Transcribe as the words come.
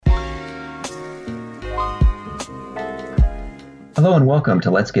Hello and welcome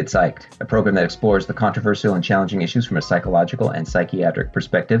to Let's Get Psyched, a program that explores the controversial and challenging issues from a psychological and psychiatric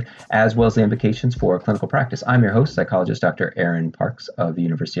perspective, as well as the implications for clinical practice. I'm your host, psychologist Dr. Aaron Parks of the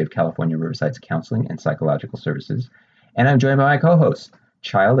University of California, Riverside's Counseling and Psychological Services. And I'm joined by my co-host,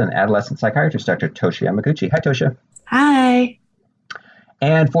 child and adolescent psychiatrist Dr. Tosha Yamaguchi. Hi, Tosha. Hi.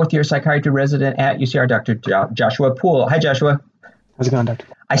 And fourth-year psychiatry resident at UCR, Dr. Joshua Poole. Hi, Joshua. How's it going, Doctor?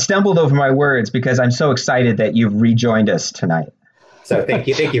 I stumbled over my words because I'm so excited that you've rejoined us tonight. So thank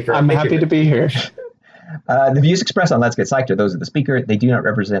you for. I'm happy to be here. The views expressed on Let's Get Psyched are those of the speaker. They do not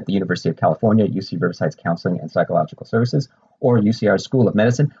represent the University of California, UC Riverside's Counseling and Psychological Services, or UCR's School of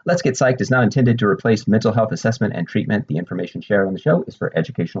Medicine. Let's Get Psyched is not intended to replace mental health assessment and treatment. The information shared on the show is for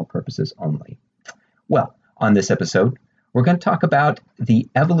educational purposes only. Well, on this episode, we're going to talk about the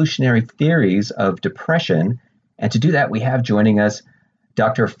evolutionary theories of depression. And to do that, we have joining us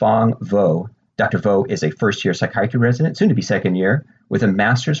Dr. Phong Vo. Dr. Vo is a first-year psychiatry resident, soon to be second year, with a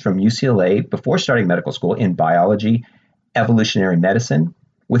master's from UCLA before starting medical school in biology, evolutionary medicine,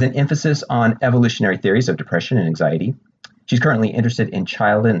 with an emphasis on evolutionary theories of depression and anxiety. She's currently interested in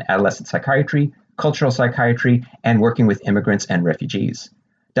child and adolescent psychiatry, cultural psychiatry, and working with immigrants and refugees.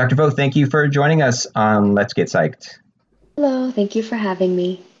 Dr. Vo, thank you for joining us on Let's Get Psyched. Hello, thank you for having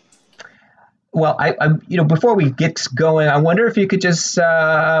me. Well, before we get going, I wonder if you could just,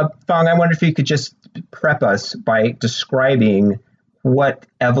 prep us by describing what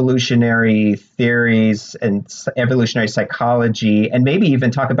evolutionary theories and evolutionary psychology, and maybe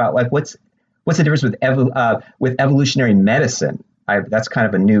even talk about like what's the difference with evolutionary medicine. That's kind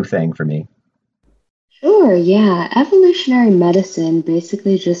of a new thing for me. Sure, yeah. Evolutionary medicine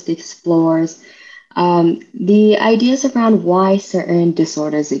basically just explores the ideas around why certain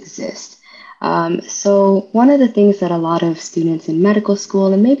disorders exist. So one of the things that a lot of students in medical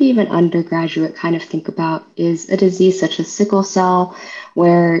school and maybe even undergraduate kind of think about is a disease such as sickle cell,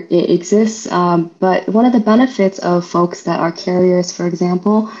 where it exists. But one of the benefits of folks that are carriers, for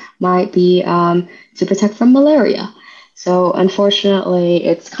example, might be to protect from malaria. So unfortunately,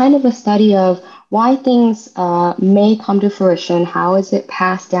 it's kind of a study of why things may come to fruition, how is it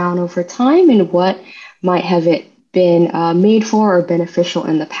passed down over time, and what might have it been made for or beneficial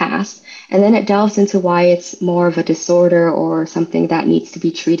in the past. And then it delves into why it's more of a disorder or something that needs to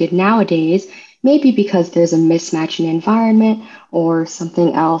be treated nowadays, maybe because there's a mismatch in environment or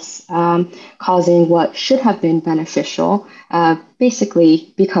something else causing what should have been beneficial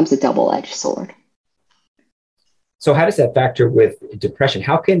basically becomes a double-edged sword. So how does that factor with depression?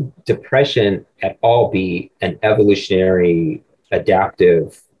 How can depression at all be an evolutionary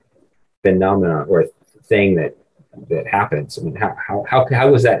adaptive phenomena or thing that happens? I mean,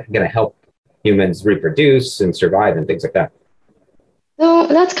 how is that going to help humans reproduce and survive and things like that? So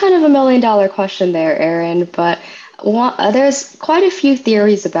that's kind of $1 million question there, Aaron, but there's quite a few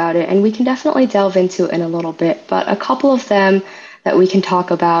theories about it, and we can definitely delve into it in a little bit. But a couple of them that we can talk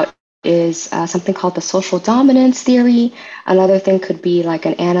about is something called the social dominance theory. Another thing could be like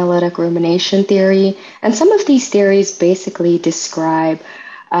an analytic rumination theory. And some of these theories basically describe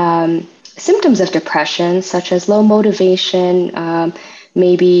symptoms of depression, such as low motivation,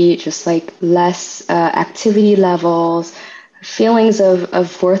 maybe just like less activity levels, feelings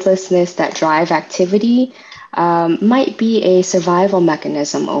of worthlessness that drive activity, might be a survival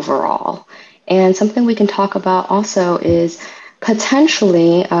mechanism overall. And something we can talk about also is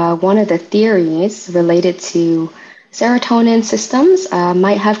potentially one of the theories related to serotonin systems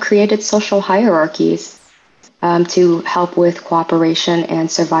might have created social hierarchies to help with cooperation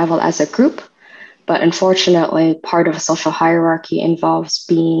and survival as a group. But unfortunately, part of a social hierarchy involves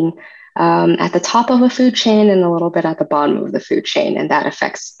being at the top of a food chain and a little bit at the bottom of the food chain, and that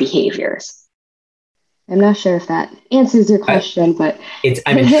affects behaviors. I'm not sure if that answers your question, but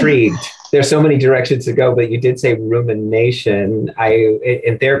I'm intrigued. There's so many directions to go, but you did say rumination.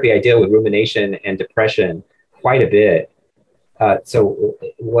 In therapy, I deal with rumination and depression quite a bit. So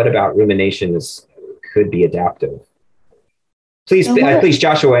what about rumination could be adaptive? Please,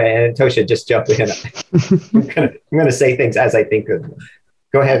 Joshua and Tosha, just jump in. I'm going to say things as I think of them.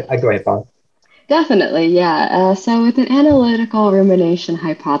 Go ahead. Go ahead, Phong. Definitely, yeah. So with an analytical rumination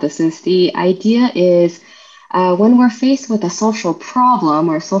hypothesis, the idea is when we're faced with a social problem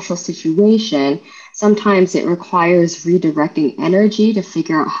or a social situation, sometimes it requires redirecting energy to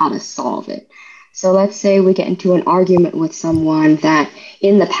figure out how to solve it. So let's say we get into an argument with someone that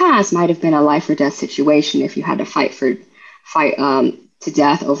in the past might have been a life or death situation if you had to fight to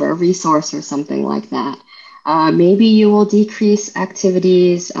death over a resource or something like that. Maybe you will decrease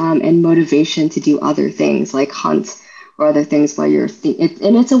activities and motivation to do other things like hunt or other things while you're thinking.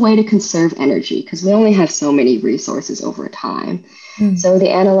 And it's a way to conserve energy because we only have so many resources over time. So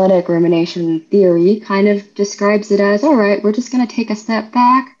the analytic rumination theory kind of describes it as, all right, we're just going to take a step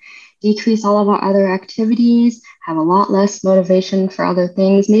back, decrease all of our other activities, have a lot less motivation for other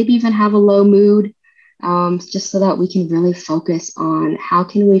things, maybe even have a low mood, just so that we can really focus on how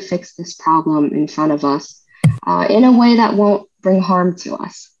can we fix this problem in front of us in a way that won't bring harm to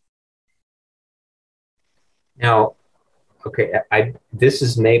us. Now, okay,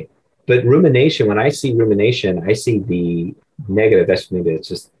 but rumination, when I see rumination, I see the negative. That's maybe it's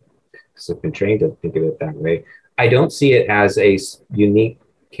just because I've been trained to think of it that way. I don't see it as a unique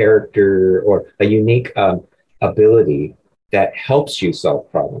character or a unique ability that helps you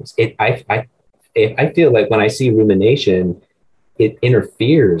solve problems. I feel like when I see rumination, it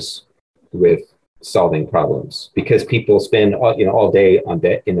interferes with solving problems because people spend all day on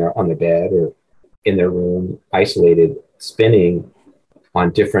the bed or in their room, isolated, spinning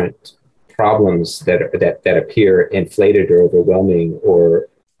on different problems that appear inflated or overwhelming, or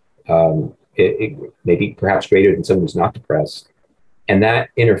it maybe perhaps greater than someone who's not depressed, and that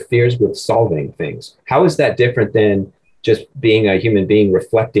interferes with solving things. How is that different than just being a human being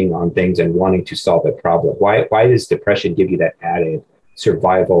reflecting on things and wanting to solve a problem? Why does depression give you that added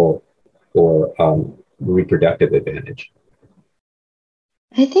survival or reproductive advantage?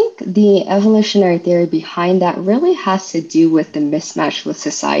 I think the evolutionary theory behind that really has to do with the mismatch with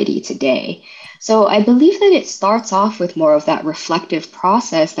society today. So I believe that it starts off with more of that reflective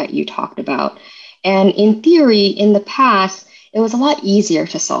process that you talked about. And in theory, in the past, it was a lot easier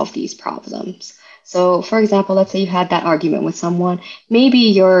to solve these problems. So, for example, let's say you had that argument with someone.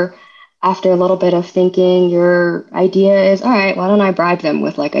 Maybe after a little bit of thinking, your idea is, all right, why don't I bribe them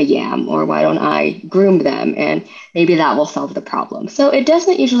with like a yam, or why don't I groom them? And maybe that will solve the problem. So it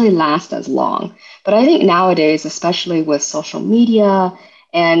doesn't usually last as long. But I think nowadays, especially with social media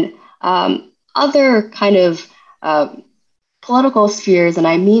and other kind of political spheres, and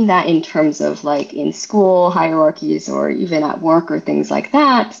I mean that in terms of like in school hierarchies or even at work or things like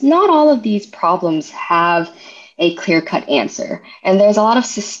that, not all of these problems have a clear-cut answer. And there's a lot of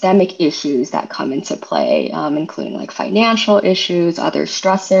systemic issues that come into play, including like financial issues, other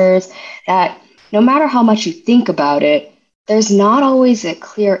stressors, that no matter how much you think about it, there's not always a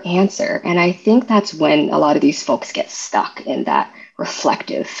clear answer. And I think that's when a lot of these folks get stuck in that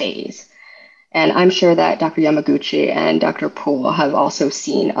reflective phase. And I'm sure that Dr. Yamaguchi and Dr. Poole have also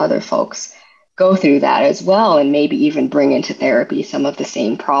seen other folks go through that as well, and maybe even bring into therapy some of the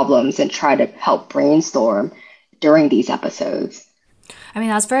same problems and try to help brainstorm during these episodes. I mean,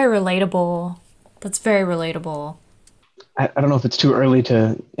 that's very relatable. That's very relatable. I don't know if it's too early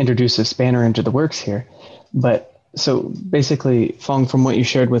to introduce a spanner into the works here, but so basically, Phong, from what you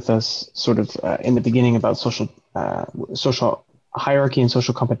shared with us sort of in the beginning about social hierarchy and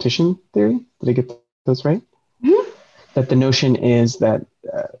social competition theory, did I get those right? Mm-hmm. That the notion is that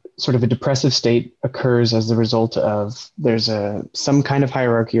sort of a depressive state occurs as the result of there's some kind of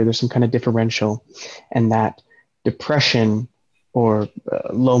hierarchy or there's some kind of differential, and that depression or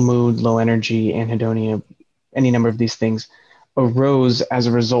low mood, low energy, anhedonia, any number of these things arose as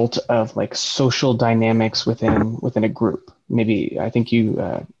a result of like social dynamics within a group. Maybe I think you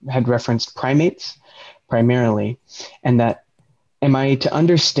had referenced primates primarily, and that am I to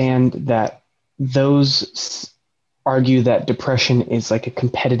understand that those argue that depression is like a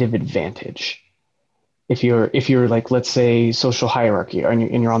competitive advantage? If you're like, let's say, social hierarchy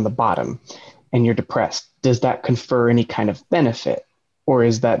and you're on the bottom and you're depressed, does that confer any kind of benefit? Or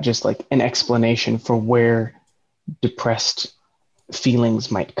is that just like an explanation for where depressed feelings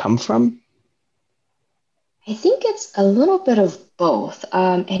might come from? I think it's a little bit of both,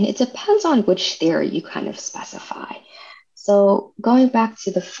 and it depends on which theory you kind of specify. So going back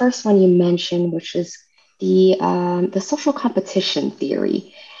to the first one you mentioned, which is the social competition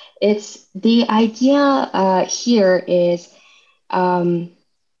theory, it's the idea here is,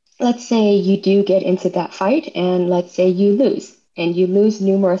 let's say you do get into that fight, and let's say you lose, and you lose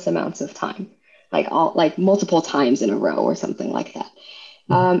numerous amounts of time, like multiple times in a row or something like that.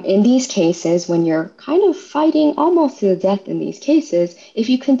 In these cases, when you're kind of fighting almost to the death in these cases, if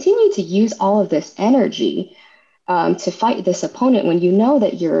you continue to use all of this energy to fight this opponent when you know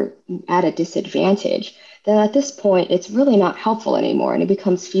that you're at a disadvantage, then at this point, it's really not helpful anymore and it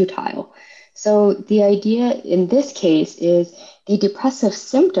becomes futile. So the idea in this case is the depressive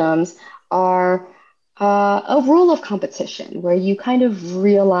symptoms are a rule of competition where you kind of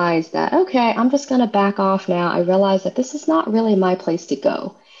realize that, okay, I'm just going to back off now. I realize that this is not really my place to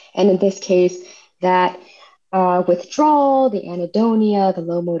go. And in this case, that withdrawal, the anhedonia, the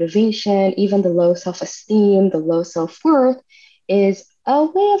low motivation, even the low self-esteem, the low self-worth is a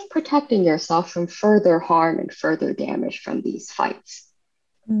way of protecting yourself from further harm and further damage from these fights.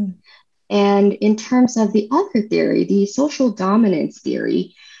 Mm. And in terms of the other theory, the social dominance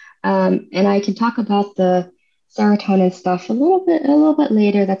theory, and I can talk about the serotonin stuff a little bit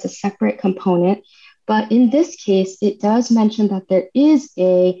later. That's a separate component. But in this case, it does mention that there is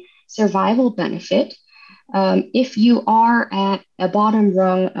a survival benefit. If you are at a bottom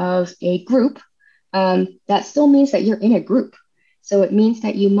rung of a group, that still means that you're in a group. So it means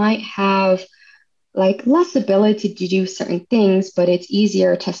that you might have like less ability to do certain things, but it's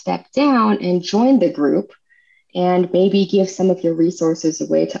easier to step down and join the group and maybe give some of your resources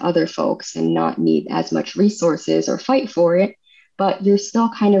away to other folks and not need as much resources or fight for it. But you're still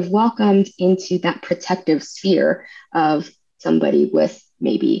kind of welcomed into that protective sphere of somebody with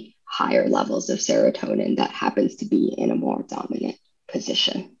maybe higher levels of serotonin that happens to be in a more dominant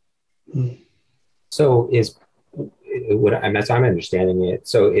position. So as I'm understanding it,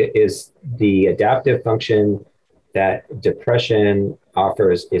 so it is the adaptive function that depression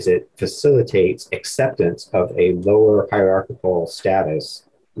offers is it facilitates acceptance of a lower hierarchical status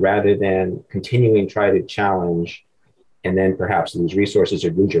rather than continuing to try to challenge and then perhaps lose resources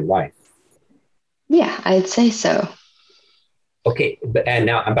or lose your life. Yeah, I'd say so. Okay, but I'm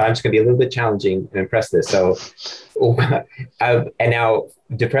just going to be a little bit challenging and impress this. So, and now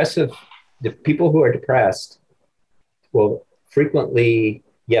the people who are depressed will frequently,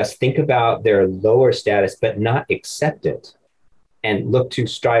 yes, think about their lower status, but not accept it and look to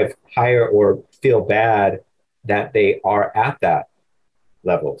strive higher or feel bad that they are at that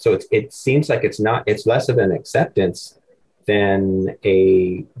level. So it seems like it's less of an acceptance than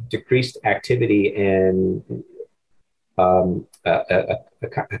a decreased activity and a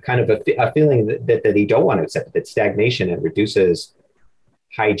kind of a feeling that they don't want to accept it, that stagnation. It reduces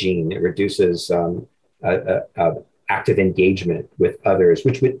hygiene, it reduces active engagement with others,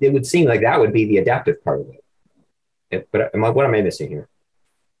 which it would seem like that would be the adaptive part of it. But what am I missing here?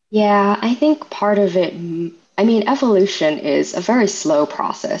 Yeah, I think part of it, I mean, evolution is a very slow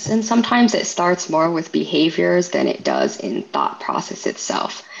process, and sometimes it starts more with behaviors than it does in thought process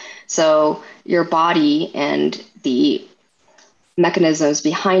itself. So your body and the mechanisms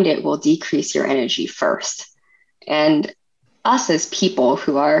behind it will decrease your energy first. And us as people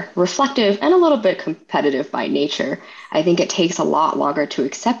who are reflective and a little bit competitive by nature, I think it takes a lot longer to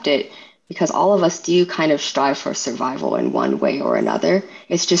accept it because all of us do kind of strive for survival in one way or another.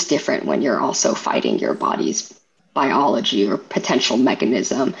 It's just different when you're also fighting your body's biology or potential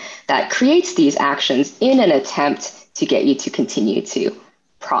mechanism that creates these actions in an attempt to get you to continue to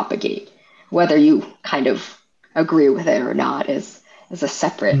propagate. Whether you kind of agree with it or not is a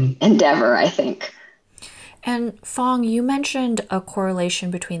separate endeavor, I think. And Phong, you mentioned a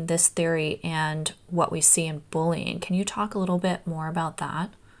correlation between this theory and what we see in bullying. Can you talk a little bit more about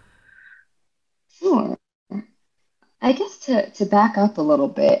that? Sure. I guess to back up a little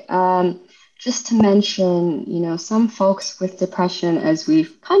bit, just to mention, some folks with depression, as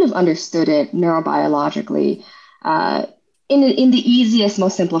we've kind of understood it neurobiologically, in the easiest,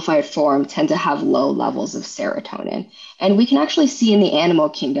 most simplified form, tend to have low levels of serotonin. And we can actually see in the animal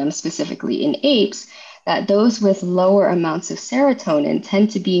kingdom, specifically in apes, that those with lower amounts of serotonin tend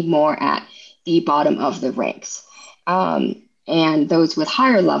to be more at the bottom of the ranks. And those with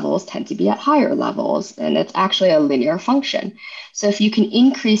higher levels tend to be at higher levels, and it's actually a linear function. So if you can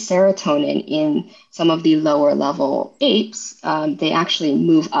increase serotonin in some of the lower level apes, they actually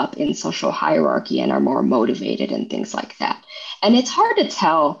move up in social hierarchy and are more motivated and things like that. And it's hard to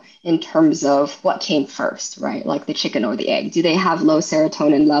tell in terms of what came first, right? Like the chicken or the egg. Do they have low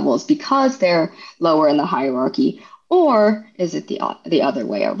serotonin levels because they're lower in the hierarchy? Or is it the other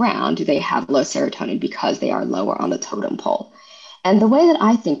way around? Do they have low serotonin because they are lower on the totem pole? And the way that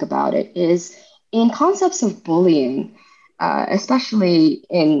I think about it is in concepts of bullying, especially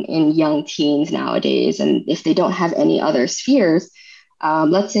in young teens nowadays, and if they don't have any other spheres,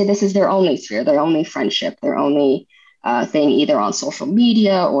 let's say this is their only sphere, their only friendship, their only thing either on social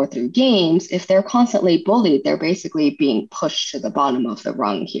media or through games. If they're constantly bullied, they're basically being pushed to the bottom of the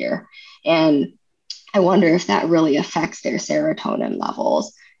rung here. And I wonder if that really affects their serotonin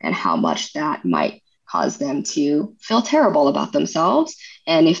levels and how much that might cause them to feel terrible about themselves.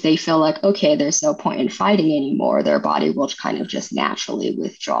 And if they feel like, okay, there's no point in fighting anymore, their body will kind of just naturally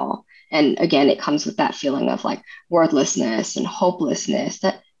withdraw. And again, it comes with that feeling of like worthlessness and hopelessness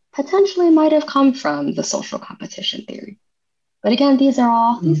that potentially might have come from the social competition theory. But again, these are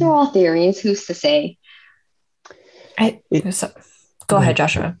all theories. Who's to say? Go ahead,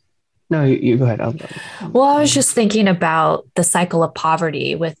 Joshua. No, you go ahead. Well, I was just thinking about the cycle of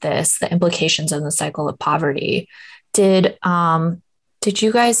poverty with this, the implications of the cycle of poverty. Did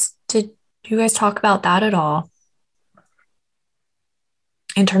you guys talk about that at all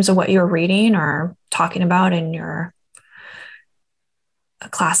in terms of what you're reading or talking about in your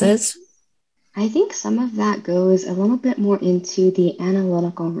classes? I think some of that goes a little bit more into the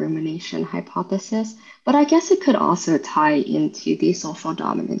analytical rumination hypothesis, but I guess it could also tie into the social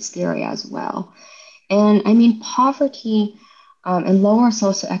dominance theory as well. And I mean, poverty and lower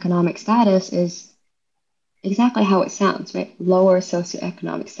socioeconomic status is exactly how it sounds, right? Lower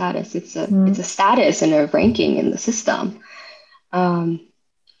socioeconomic status. It's a status and a ranking in the system. So I'm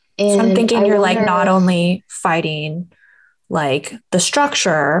thinking you're like not if, only fighting like the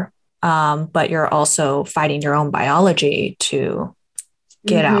structure, but you're also fighting your own biology to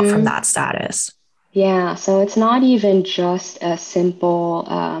get out from that status. Yeah, so it's not even just a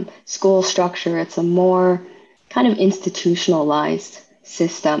simple school structure. It's a more kind of institutionalized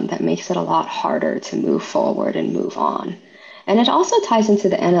system that makes it a lot harder to move forward and move on. And it also ties into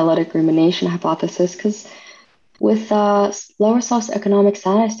the analytic rumination hypothesis because with lower socioeconomic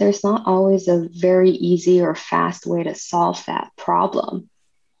status, there's not always a very easy or fast way to solve that problem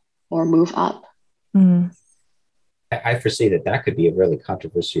or move up. Mm. I foresee that could be a really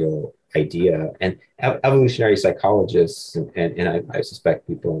controversial idea. And evolutionary psychologists, and I suspect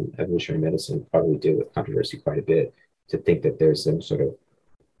people in evolutionary medicine probably deal with controversy quite a bit, to think that there's some sort of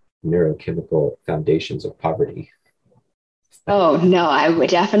neurochemical foundations of poverty. Oh, no,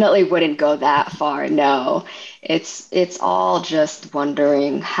 definitely wouldn't go that far. No, it's all just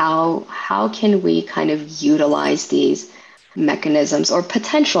wondering how can we kind of utilize these mechanisms or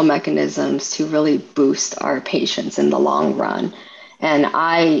potential mechanisms to really boost our patients in the long run. And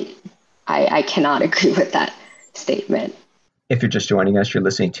I cannot agree with that statement. If you're just joining us, you're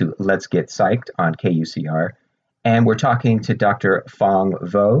listening to Let's Get Psyched on KUCR. And we're talking to Dr. Phong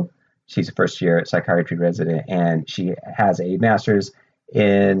Vo. She's a first-year psychiatry resident, and she has a master's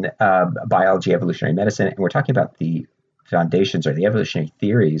in biology, evolutionary medicine. And we're talking about the foundations or the evolutionary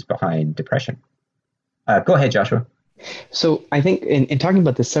theories behind depression. Go ahead, Joshua. So I think in talking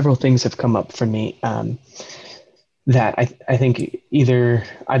about this, several things have come up for me that I think either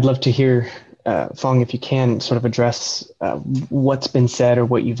I'd love to hear, Phong, if you can sort of address what's been said or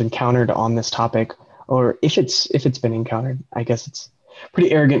what you've encountered on this topic, or if it's been encountered. I guess it's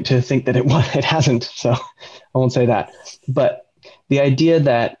pretty arrogant to think that it hasn't, so I won't say that. But the idea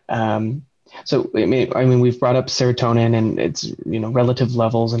that so I mean we've brought up serotonin and its relative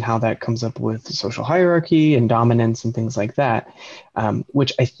levels and how that comes up with social hierarchy and dominance and things like that,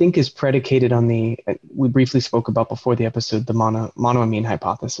 which I think is predicated on we briefly spoke about before the episode, the monoamine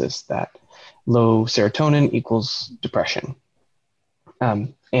hypothesis, that low serotonin equals depression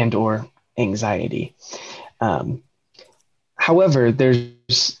and or anxiety. However,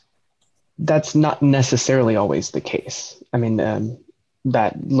 that's not necessarily always the case. I mean,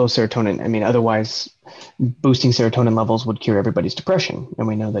 that low serotonin, otherwise boosting serotonin levels would cure everybody's depression. And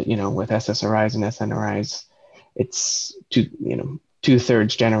we know that, with SSRIs and SNRIs, it's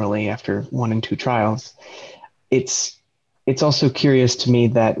 2/3 generally after 1 and 2 trials. It's also curious to me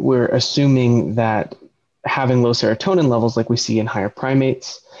that we're assuming that having low serotonin levels like we see in higher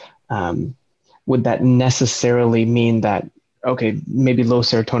primates, would that necessarily mean that, okay, maybe low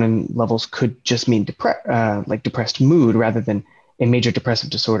serotonin levels could just mean depressed mood rather than a major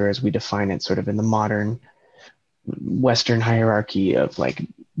depressive disorder as we define it sort of in the modern Western hierarchy of like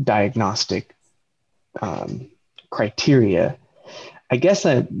diagnostic criteria. I guess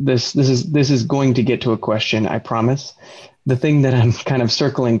this is going to get to a question, I promise. The thing that I'm kind of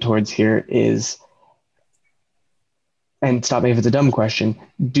circling towards here is, and stop me if it's a dumb question,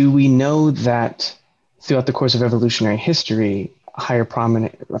 do we know that throughout the course of evolutionary history, higher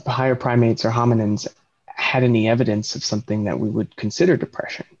primates or hominins had any evidence of something that we would consider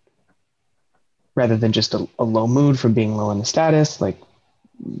depression, rather than just a low mood from being low in the status? Like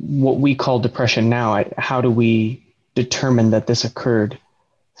what we call depression now, how do we determine that this occurred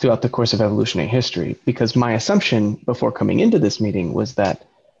throughout the course of evolutionary history? Because my assumption before coming into this meeting was that,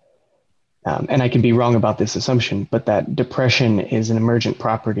 and I can be wrong about this assumption, but that depression is an emergent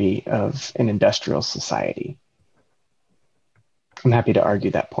property of an industrial society. I'm happy to argue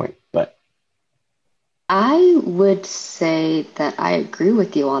that point, but I would say that I agree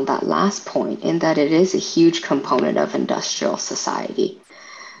with you on that last point, in that it is a huge component of industrial society.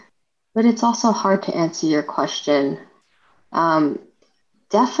 But it's also hard to answer your question.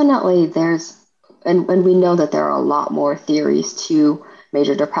 Definitely and we know that there are a lot more theories to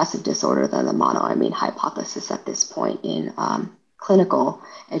major depressive disorder than the monoamine hypothesis at this point in clinical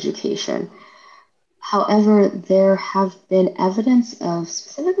education. However, there have been evidence of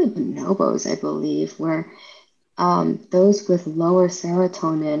specifically bonobos, I believe, where those with lower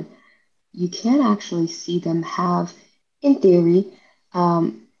serotonin, you can actually see them have, in theory,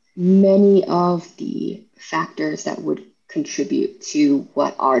 many of the factors that would contribute to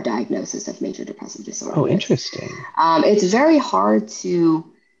what our diagnosis of major depressive disorder Oh, is. interesting. It's very hard to,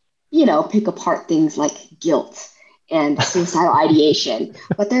 pick apart things like guilt and suicidal ideation,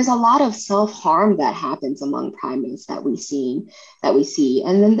 but there's a lot of self-harm that happens among primates that we see.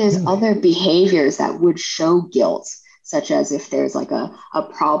 And then there's Really? other behaviors that would show guilt, such as if there's like a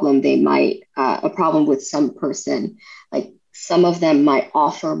problem, a problem with some person, like some of them might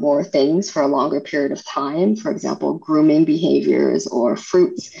offer more things for a longer period of time. For example, grooming behaviors or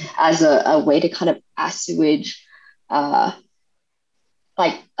fruits as a way to kind of assuage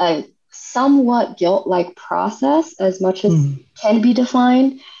like a somewhat guilt-like process, as much as can be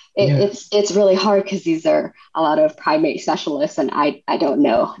defined. It's really hard because these are a lot of primate specialists, and I don't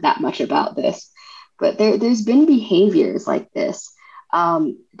know that much about this. But there's been behaviors like this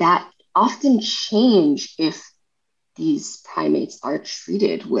that often change if these primates are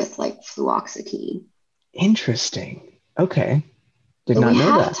treated with like fluoxetine. Interesting. Okay. Did So not we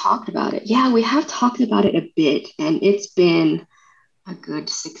know have that. talked about it. Yeah, we have talked about it a bit, and it's been a good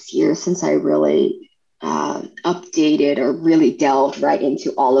 6 years since I really updated or really delved right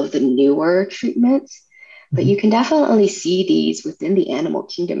into all of the newer treatments. But you can definitely see these within the animal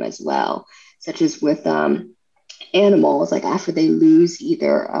kingdom as well, such as with animals, like after they lose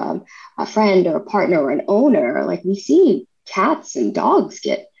either a friend or a partner or an owner, like we see cats and dogs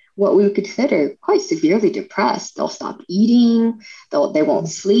get what we would consider quite severely depressed. They'll stop eating, they won't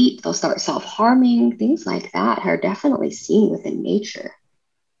sleep, they'll start self-harming. Things like that are definitely seen within nature.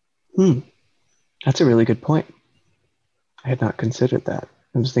 That's a really good point. I had not considered that.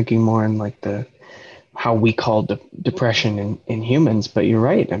 I was thinking more in like how we call depression in humans, but you're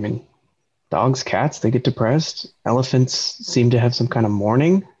right. I mean, dogs, cats, they get depressed. Elephants seem to have some kind of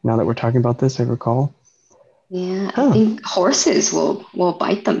mourning. Now that we're talking about this, I recall. Yeah, I think horses will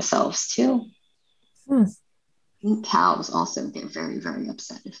bite themselves too. I think cows also get very, very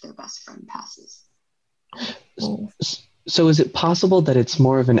upset if their best friend passes. So is it possible that it's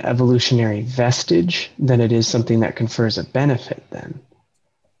more of an evolutionary vestige than it is something that confers a benefit then?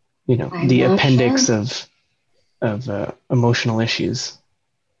 I'm the not appendix sure. of emotional issues.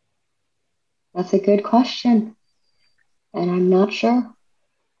 That's a good question, and I'm not sure.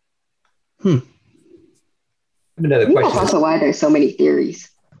 I have another I think that's question. also why there's so many theories.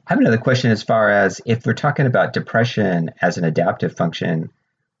 I have another question as far as if we're talking about depression as an adaptive function.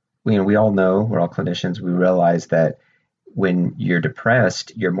 We all know, we're all clinicians, we realize that when you're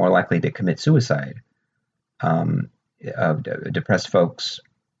depressed, you're more likely to commit suicide. Depressed folks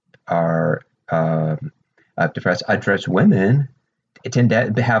are depressed women tend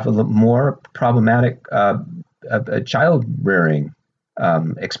to have a little more problematic child rearing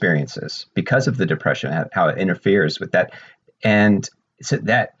experiences because of the depression, how it interferes with that. And so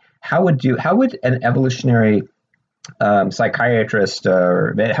how would an evolutionary psychiatrist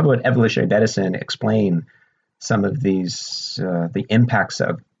or how would evolutionary medicine explain some of these the impacts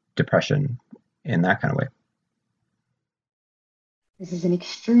of depression in that kind of way? This is an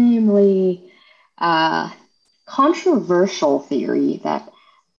extremely controversial theory that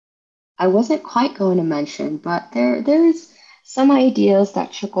I wasn't quite going to mention, but there's some ideas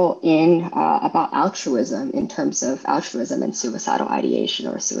that trickle in about altruism in terms of altruism and suicidal ideation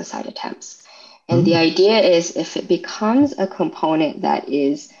or suicide attempts. And the idea is if it becomes a component that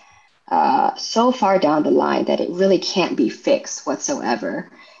is so far down the line that it really can't be fixed whatsoever,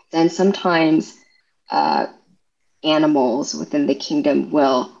 then sometimes animals within the kingdom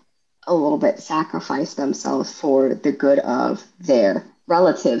will a little bit sacrifice themselves for the good of their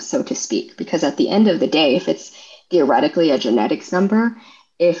relatives, so to speak. Because at the end of the day, if it's theoretically a genetics number,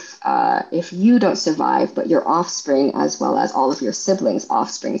 if you don't survive, but your offspring as well as all of your siblings'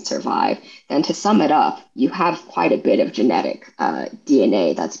 offspring survive, then to sum it up, you have quite a bit of genetic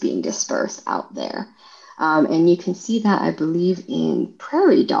DNA that's being dispersed out there. And you can see that, I believe, in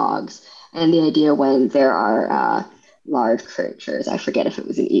prairie dogs. And the idea when there are large creatures, I forget if it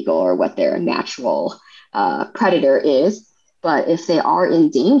was an eagle or what their natural predator is, but if they are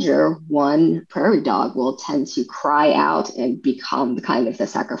in danger, one prairie dog will tend to cry out and become kind of the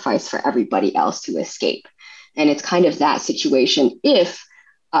sacrifice for everybody else to escape. And it's kind of that situation if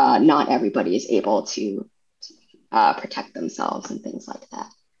not everybody is able to protect themselves and things like that.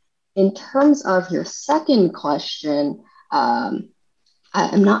 In terms of your second question,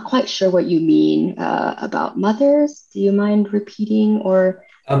 I'm not quite sure what you mean about mothers. Do you mind repeating or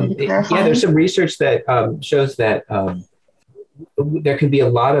maybe Yeah, there's clarifying? some research that shows that there can be a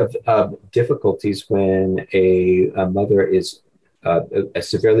lot of difficulties when a mother is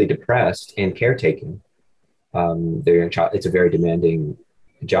severely depressed and caretaking. Their young child, it's a very demanding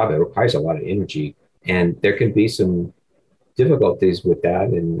job. It requires a lot of energy, and there can be some difficulties with that.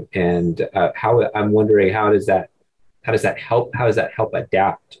 And how I'm wondering how does that help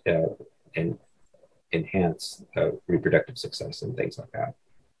adapt and enhance reproductive success and things like that.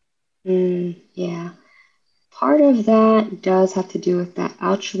 Yeah. Part of that does have to do with that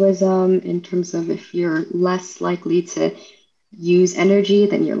altruism in terms of if you're less likely to use energy,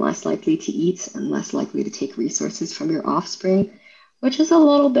 then you're less likely to eat and less likely to take resources from your offspring, which is a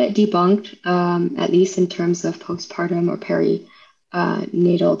little bit debunked, at least in terms of postpartum or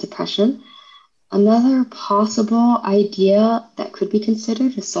perinatal depression. Another possible idea that could be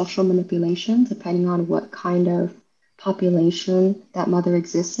considered is social manipulation, depending on what kind of population that mother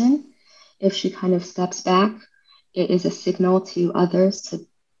exists in. If she kind of steps back, it is a signal to others to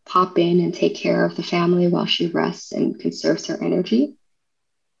pop in and take care of the family while she rests and conserves her energy.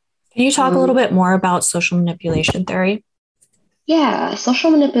 Can you talk a little Um, bit more about social manipulation theory? yeah,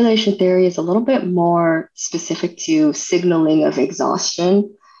 social manipulation theory is a little bit more specific to signaling of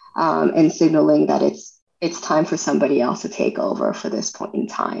exhaustion and signaling that it's time for somebody else to take over for this point in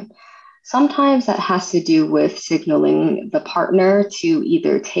time. Sometimes that has to do with signaling the partner to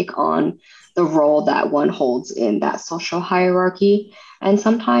either take on the role that one holds in that social hierarchy. And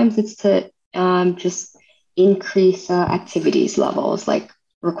sometimes it's to just increase activities levels, like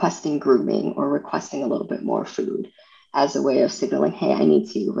requesting grooming or requesting a little bit more food as a way of signaling, hey, I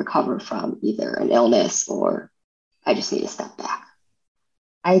need to recover from either an illness or I just need to step back.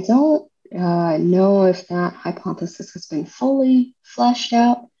 I don't know if that hypothesis has been fully fleshed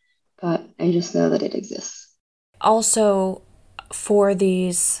out, but I just know that it exists. Also, for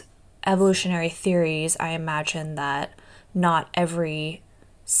these evolutionary theories, I imagine that not every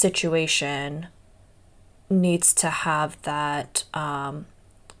situation needs to have that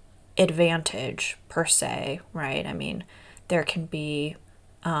advantage per se, right? I mean, there can be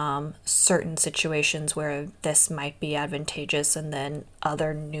certain situations where this might be advantageous and then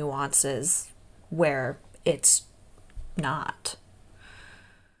other nuances where it's not.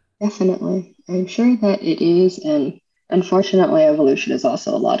 Definitely. I'm sure that it is. And unfortunately, evolution is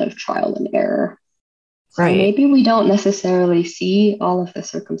also a lot of trial and error. So Right. maybe we don't necessarily see all of the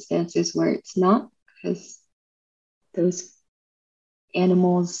circumstances where it's not, because those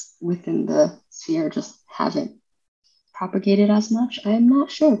animals within the sphere just haven't propagated as much. I'm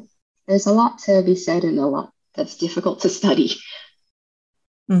not sure. There's a lot to be said and a lot that's difficult to study.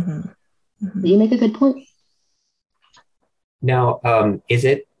 Mm-hmm. But Mm-hmm. you make a good point. Now, am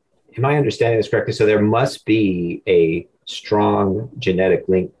I understanding this correctly? So there must be a strong genetic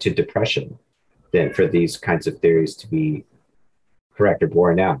link to depression then for these kinds of theories to be correct or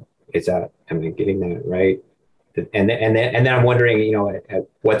borne out. Am I getting that right? And then I'm wondering,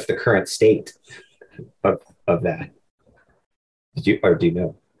 what's the current state of that? Do you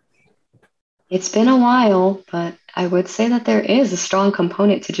know? It's been a while, but I would say that there is a strong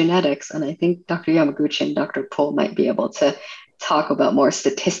component to genetics. And I think Dr. Yamaguchi and Dr. Pohl might be able to talk about more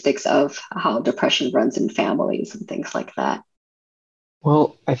statistics of how depression runs in families and things like that.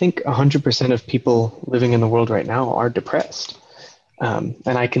 Well, I think 100% of people living in the world right now are depressed. And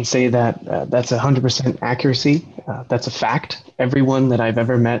I can say that that's 100% accuracy. That's a fact. Everyone that I've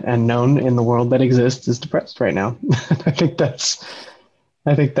ever met and known in the world that exists is depressed right now. I think that's,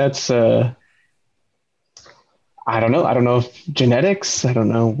 I don't know. I don't know if genetics, I don't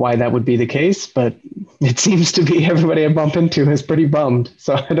know why that would be the case, but it seems to be everybody I bump into is pretty bummed.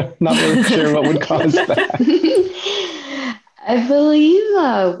 So I'm not really sure what would cause that. I believe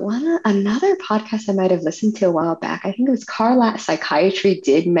another podcast I might have listened to a while back, I think it was Carlat Psychiatry,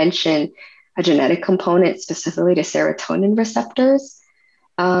 did mention a genetic component specifically to serotonin receptors,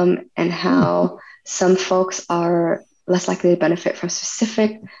 and how some folks are less likely to benefit from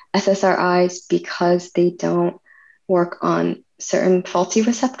specific SSRIs because they don't work on certain faulty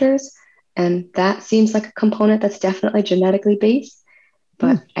receptors. And that seems like a component that's definitely genetically based.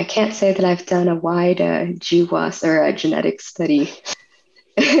 But I can't say that I've done a wide GWAS or a genetic study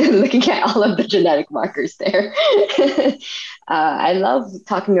looking at all of the genetic markers there. I love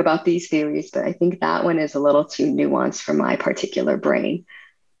talking about these theories, but I think that one is a little too nuanced for my particular brain.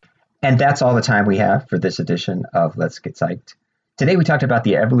 And that's all the time we have for this edition of Let's Get Psyched. Today we talked about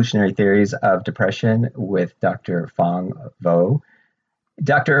the evolutionary theories of depression with Dr. Phong Vo.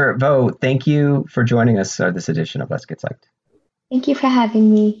 Dr. Vo, thank you for joining us for this edition of Let's Get Psyched. Thank you for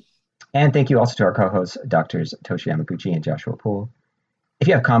having me. And thank you also to our co-hosts, Drs. Toshi Yamaguchi and Joshua Poole. If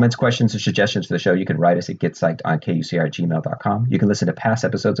you have comments, questions, or suggestions for the show, you can write us at getpsyched on kucr@gmail.com. You can listen to past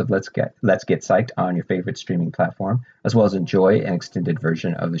episodes of Let's Get Psyched on your favorite streaming platform, as well as enjoy an extended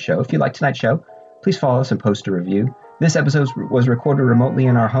version of the show. If you like tonight's show, please follow us and post a review. This episode was recorded remotely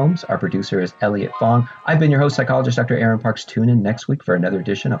in our homes. Our producer is Elliot Fong. I've been your host, psychologist Dr. Aaron Parks. Tune in next week for another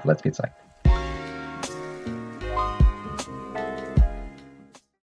edition of Let's Get Psyched.